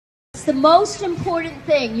the most important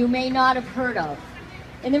thing you may not have heard of.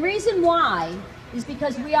 And the reason why is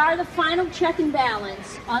because we are the final check and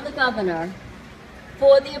balance on the governor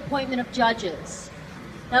for the appointment of judges.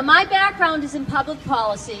 Now, my background is in public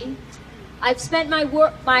policy. I've spent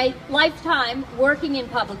my lifetime working in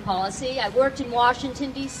public policy. I worked in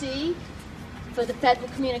Washington, D.C. for the Federal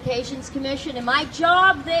Communications Commission, and my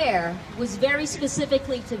job there was very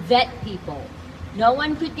specifically to vet people. No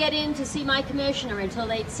one could get in to see my commissioner until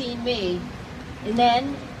they'd seen me, and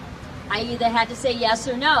then I either had to say yes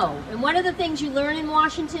or no. And one of the things you learn in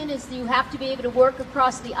Washington is that you have to be able to work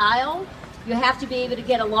across the aisle, you have to be able to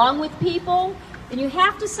get along with people, and you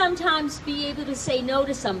have to sometimes be able to say no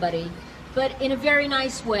to somebody, but in a very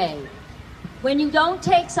nice way. When you don't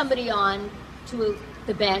take somebody on to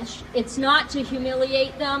the bench, it's not to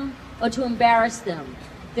humiliate them or to embarrass them.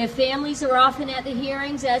 Their families are often at the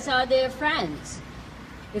hearings, as are their friends.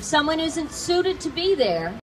 If someone isn't suited to be there,